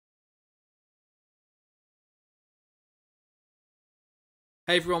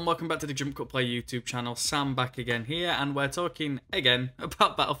Hey everyone, welcome back to the JumpCut Play YouTube channel. Sam back again here, and we're talking again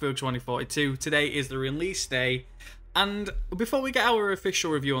about Battlefield 2042. Today is the release day, and before we get our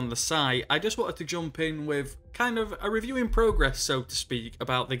official review on the site, I just wanted to jump in with kind of a review in progress, so to speak,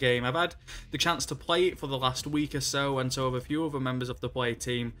 about the game. I've had the chance to play it for the last week or so, and so have a few other members of the play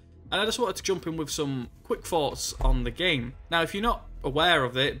team, and I just wanted to jump in with some quick thoughts on the game. Now, if you're not aware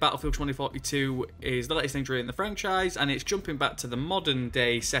of it, Battlefield 2042 is the latest entry in the franchise, and it's jumping back to the modern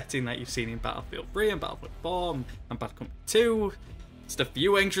day setting that you've seen in Battlefield 3 and Battlefield 4 and Bad Company 2. Just a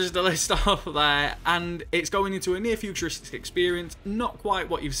few entries to list off there, and it's going into a near futuristic experience, not quite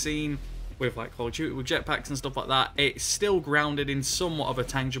what you've seen with like Call of Duty with jetpacks and stuff like that. It's still grounded in somewhat of a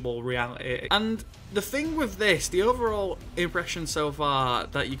tangible reality. And the thing with this, the overall impression so far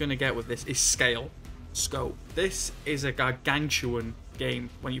that you're going to get with this is scale. Scope. This is a gargantuan game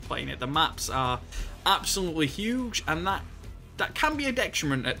when you're playing it. The maps are absolutely huge, and that can be a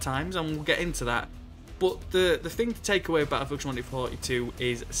detriment at times, and we'll get into that. But the thing to take away about Battlefield 2042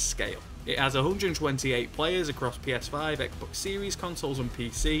 is scale. It has 128 players across PS5, Xbox Series, consoles and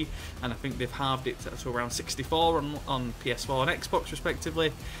PC, and I think they've halved it to around 64 on PS4 and Xbox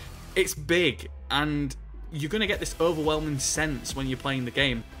respectively. It's big, and you're going to get this overwhelming sense when you're playing the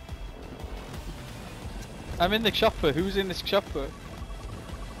game. I'm in the chopper. Who's in this chopper?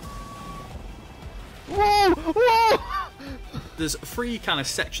 Whoa! Whoa! There's three kind of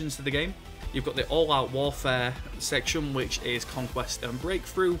sections to the game. You've got the all-out warfare section, which is Conquest and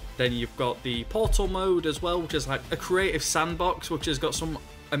Breakthrough. Then you've got the Portal mode as well, which is like a creative sandbox, which has got some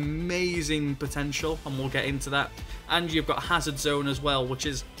amazing potential, and we'll get into that. And you've got Hazard Zone as well, which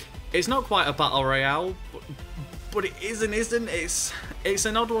is, it's not quite a battle royale, but it is and isn't. It's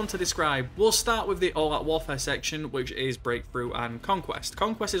an odd one to describe. We'll start with the all-out warfare section, which is Breakthrough and Conquest.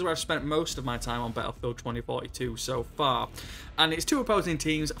 Conquest is where I've spent most of my time on Battlefield 2042 so far, and it's two opposing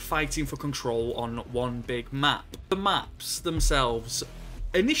teams fighting for control on one big map. The maps themselves,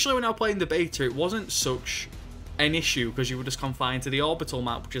 initially when I was playing the beta, it wasn't such an issue because you were just confined to the orbital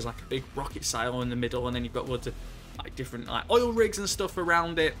map, which is like a big rocket silo in the middle, and then you've got loads of like different like oil rigs and stuff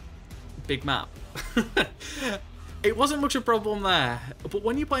around it. Big map. It wasn't much of a problem there, but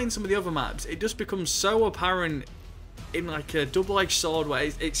when you're playing some of the other maps, it just becomes so apparent in like a double-edged sword where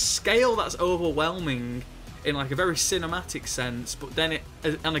it's scale that's overwhelming in like a very cinematic sense, but then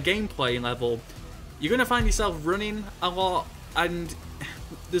on a gameplay level, you're going to find yourself running a lot, and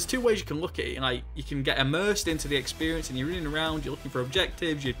there's two ways you can look at it. Like, you can get immersed into the experience and you're running around, you're looking for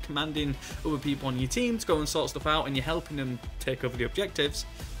objectives, you're commanding other people on your team to go and sort stuff out, and you're helping them take over the objectives,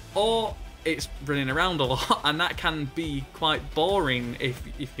 or it's running around a lot, and that can be quite boring if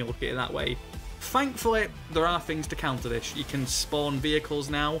you look at it that way. Thankfully, there are things to counter this. You can spawn vehicles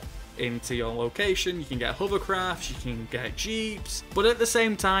now into your location, you can get hovercrafts, you can get jeeps, but at the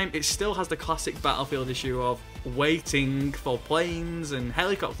same time, it still has the classic Battlefield issue of waiting for planes and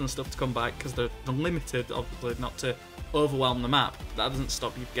helicopters and stuff to come back because they're limited, obviously, not to overwhelm the map. That doesn't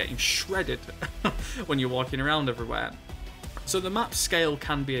stop you getting shredded when you're walking around everywhere. So the map scale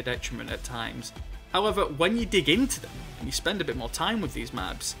can be a detriment at times. However, when you dig into them and you spend a bit more time with these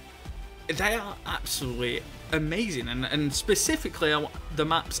maps, they are absolutely amazing. And specifically the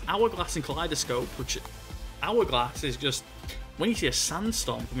maps Hourglass and Kaleidoscope, which Hourglass is just, when you see a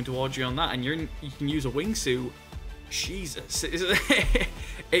sandstorm coming towards you on that and you can use a wingsuit, Jesus,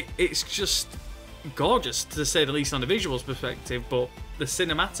 it's just gorgeous to say the least on the visuals perspective, but the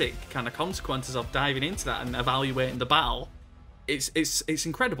cinematic kind of consequences of diving into that and evaluating the battle, it's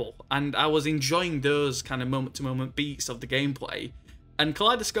incredible, and I was enjoying those kind of moment-to-moment beats of the gameplay. And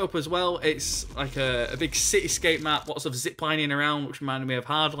Kaleidoscope as well, it's like a big cityscape map, lots of ziplining around, which reminded me of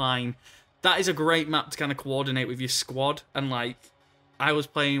Hardline. That is a great map to kind of coordinate with your squad, and like, I was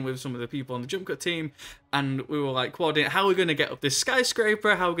playing with some of the people on the JumpCut team, and we were like coordinating how we're going to get up this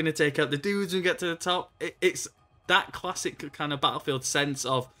skyscraper, how we're going to take out the dudes and get to the top. It's that classic kind of Battlefield sense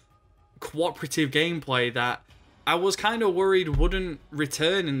of cooperative gameplay that I was kind of worried wouldn't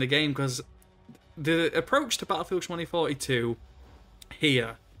return in the game, because the approach to Battlefield 2042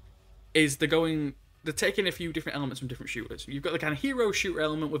 here is they're taking a few different elements from different shooters. You've got the kind of hero shooter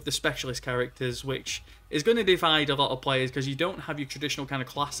element with the specialist characters, which is going to divide a lot of players because you don't have your traditional kind of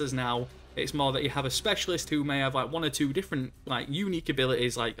classes now. It's more that you have a specialist who may have like one or two different like unique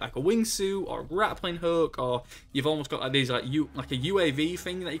abilities, like a wingsuit or a grappling hook, or you've almost got like these like a UAV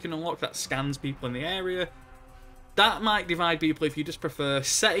thing that you can unlock that scans people in the area. That might divide people if you just prefer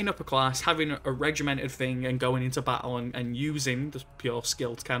setting up a class, having a regimented thing, and going into battle and using the pure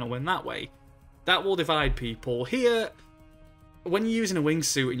skill to kind of win that way. That will divide people. Here, when you're using a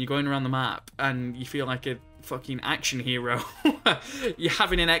wingsuit and you're going around the map and you feel like fucking action hero, you're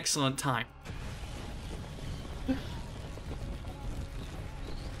having an excellent time.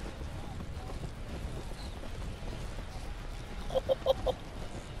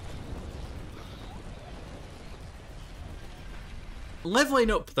 Leveling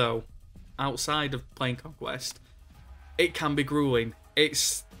up, though, outside of playing Conquest, it can be grueling.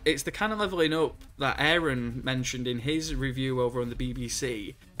 It's the kind of leveling up that Aaron mentioned in his review over on the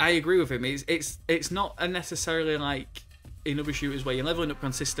BBC. I agree with him. It's not necessarily like in other shooters where you're leveling up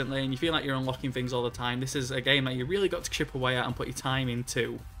consistently and you feel like you're unlocking things all the time. This is a game that you really got to chip away at and put your time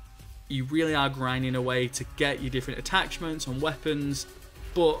into. You really are grinding away to get your different attachments and weapons.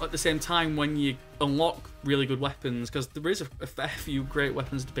 But at the same time, when you unlock really good weapons, because there is a fair few great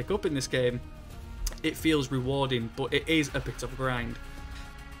weapons to pick up in this game, it feels rewarding, but it is a bit of a grind.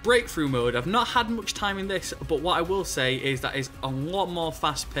 Breakthrough mode, I've not had much time in this, but what I will say is that it's a lot more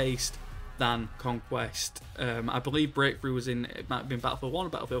fast-paced than Conquest. I believe Breakthrough was in, it might have been Battlefield 1 or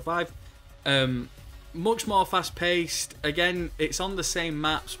Battlefield 5. Much more fast-paced. Again, it's on the same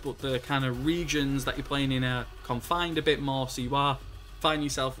maps, but the kind of regions that you're playing in are confined a bit more, so you are finding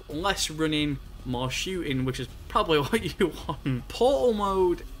yourself less running, more shooting, which is probably what you want. Portal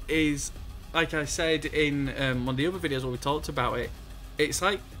mode is, like I said in one of the other videos where we talked about it, it's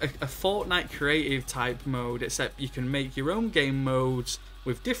like a Fortnite creative type mode, except you can make your own game modes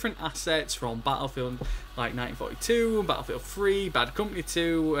with different assets from Battlefield like 1942, Battlefield 3, Bad Company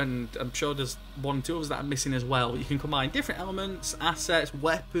 2, and I'm sure there's 1 and 2 others that I'm missing as well. You can combine different elements, assets,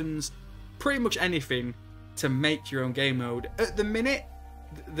 weapons, pretty much anything to make your own game mode. At the minute,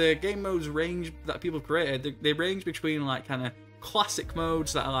 the game modes range that people have created, they range between like kind of classic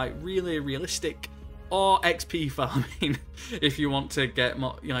modes that are like really realistic, or XP farming if you want to get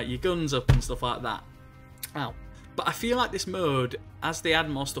more, you know, like your guns up and stuff like that. Ow. But I feel like this mode, as they add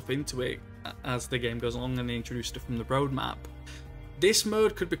more stuff into it as the game goes along and they introduce stuff from the roadmap, this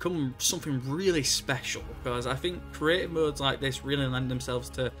mode could become something really special, because I think creative modes like this really lend themselves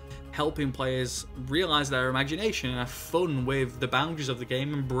to helping players realise their imagination and have fun with the boundaries of the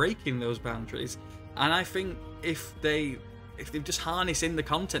game and breaking those boundaries. And I think if they just harness in the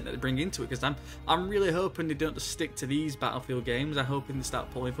content that they bring into it, because I'm really hoping they don't just stick to these Battlefield games. I'm hoping they start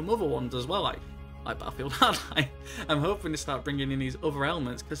pulling from other ones as well, like Battlefield Hardline. I'm hoping to start bringing in these other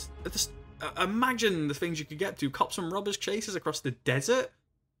elements, because just imagine the things you could get to. Cops and robbers chases across the desert.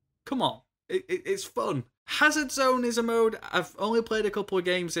 Come on, it's fun. Hazard Zone is a mode I've only played a couple of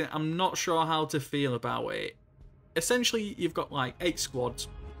games in. I'm not sure how to feel about it. Essentially, you've got like 8 squads,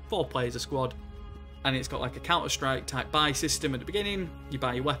 4 players a squad, and it's got like a Counter-Strike type buy system at the beginning. You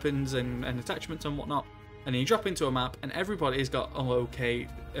buy your weapons and attachments and whatnot, and then you drop into a map, and everybody's got to locate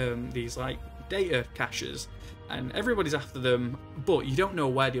these like data caches, and everybody's after them, but you don't know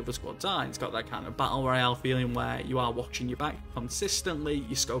where the other squads are. It's got that kind of battle royale feeling where you are watching your back consistently,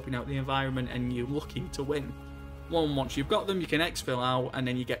 you're scoping out the environment, and you're looking to win. Once you've got them, you can exfil out, and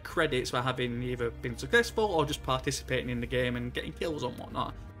then you get credits for having either been successful or just participating in the game and getting kills and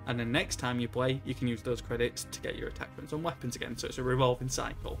whatnot. And then next time you play, you can use those credits to get your attachments and weapons again, so it's a revolving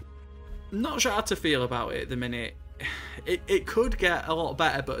cycle. Not sure how to feel about it at the minute. It could get a lot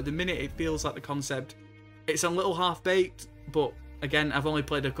better, but at the minute it feels like the concept, it's a little half-baked, but again, I've only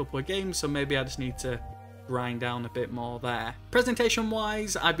played a couple of games, so maybe I just need to grind down a bit more there.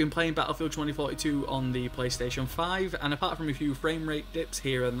 Presentation-wise, I've been playing Battlefield 2042 on the PlayStation 5, and apart from a few frame rate dips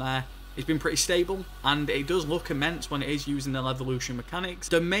here and there, it's been pretty stable, and it does look immense when it is using the Levolution mechanics.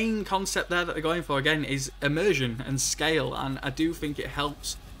 The main concept there that they're going for, again, is immersion and scale, and I do think it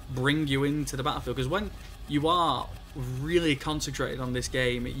helps bring you into the battlefield, because when you are really concentrated on this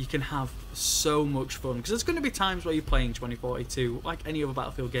game, you can have so much fun, because there's going to be times where you're playing 2042 like any other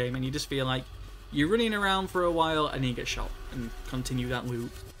Battlefield game and you just feel like you're running around for a while and then you get shot and continue that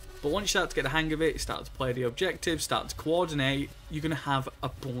loop. But once you start to get the hang of it, start to play the objectives, start to coordinate, you're going to have a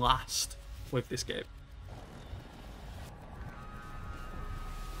blast with this game.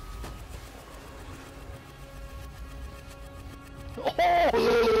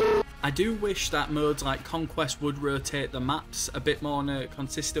 I do wish that modes like Conquest would rotate the maps a bit more on a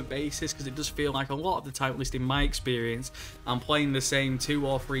consistent basis, because it does feel like a lot of the time, at least in my experience, I'm playing the same 2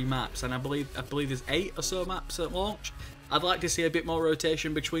 or 3 maps, and I believe there's 8 or so maps at launch. I'd like to see a bit more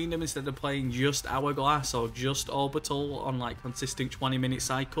rotation between them instead of playing just Hourglass or just Orbital on like consistent 20-minute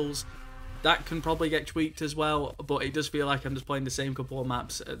cycles. That can probably get tweaked as well, but it does feel like I'm just playing the same couple of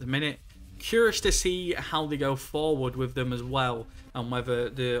maps at the minute. Curious to see how they go forward with them as well, and whether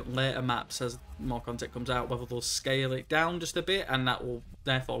the later maps, as more content comes out, whether they'll scale it down just a bit, and that will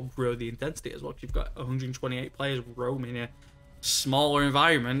therefore grow the intensity as well. You've got 128 players roaming a smaller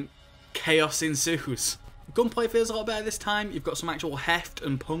environment, chaos ensues. Gunplay feels a lot better this time. You've got some actual heft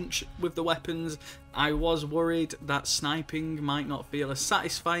and punch with the weapons. I was worried that sniping might not feel as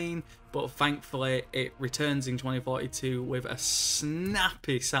satisfying, but thankfully it returns in 2042 with a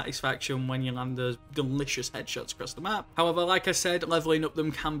snappy satisfaction when you land those delicious headshots across the map. However, like I said, leveling up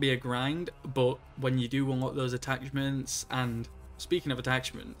them can be a grind, but when you do unlock those attachments, and speaking of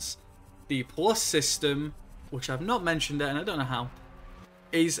attachments, the plus system, which I've not mentioned yet and I don't know how,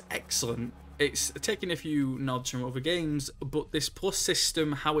 is excellent. It's taking a few nods from other games, but this plus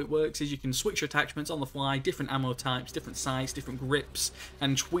system, how it works is you can switch your attachments on the fly, different ammo types, different sights, different grips,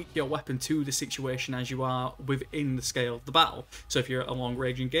 and tweak your weapon to the situation as you are within the scale of the battle. So if you're at a long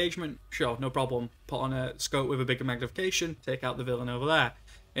range engagement, sure, no problem, put on a scope with a bigger magnification, take out the villain over there.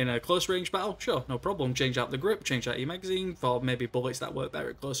 In a close range battle, sure, no problem, change out the grip, change out your magazine for maybe bullets that work better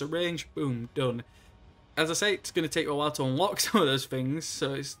at closer range, boom, done. As I say, it's going to take a while to unlock some of those things,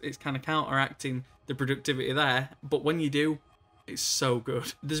 so it's kind of counteracting the productivity there, but when you do, it's so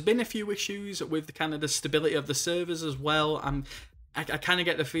good. There's been a few issues with the stability of the servers as well. I kind of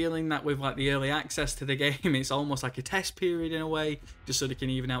get the feeling that with like the early access to the game, it's almost like a test period in a way, just so they can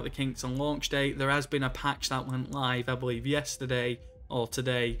even out the kinks on launch date. There has been a patch that went live, I believe, yesterday or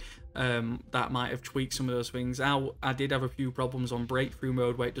today, that might have tweaked some of those things out. I did have a few problems on breakthrough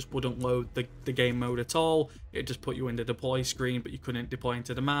mode where it just wouldn't load the game mode at all. It just put you in the deploy screen, but you couldn't deploy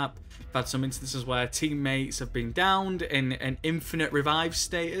into the map. I've had some instances where teammates have been downed in an infinite revive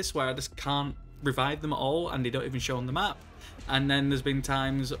status where I just can't revive them at all and they don't even show on the map. And then there's been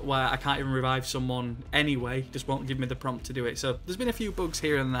times where I can't even revive someone anyway, just won't give me the prompt to do it. So there's been a few bugs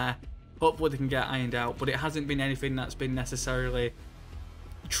here and there. Hopefully they can get ironed out, but it hasn't been anything that's been necessarily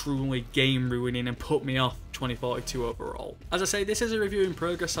truly game ruining and put me off 2042 overall. As I say, this is a review in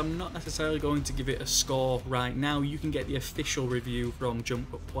progress. I'm not necessarily going to give it a score right now. You can get the official review from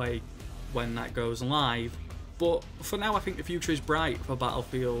JumpCut Play when that goes live, but for now I think the future is bright for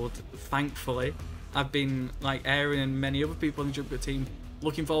Battlefield. Thankfully, I've been, like Aaron and many other people in the JumpCut team,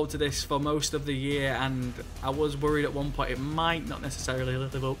 looking forward to this for most of the year, and I was worried at one point it might not necessarily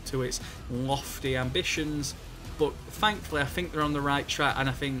live up to its lofty ambitions. But thankfully, I think they're on the right track, and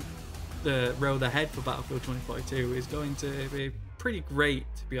I think the road ahead for Battlefield 2042 is going to be pretty great,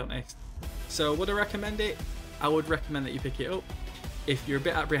 to be honest. So would I recommend it? I would recommend that you pick it up. If you're a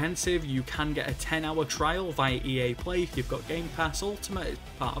bit apprehensive, you can get a 10-hour trial via EA Play if you've got Game Pass Ultimate as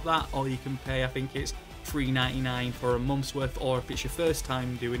part of that, or you can pay, I think it's $3.99 for a month's worth, or if it's your first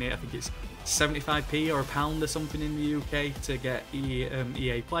time doing it, I think it's 75p or £1 or something in the UK to get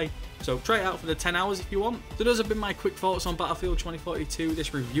EA Play. So try it out for the 10 hours if you want. So those have been my quick thoughts on Battlefield 2042,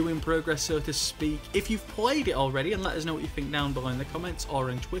 this review in progress, so to speak. If you've played it already, and let us know what you think down below in the comments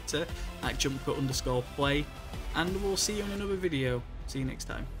or on Twitter at JumpCut_play, and we'll see you in another video. See you next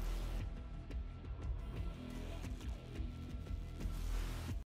time.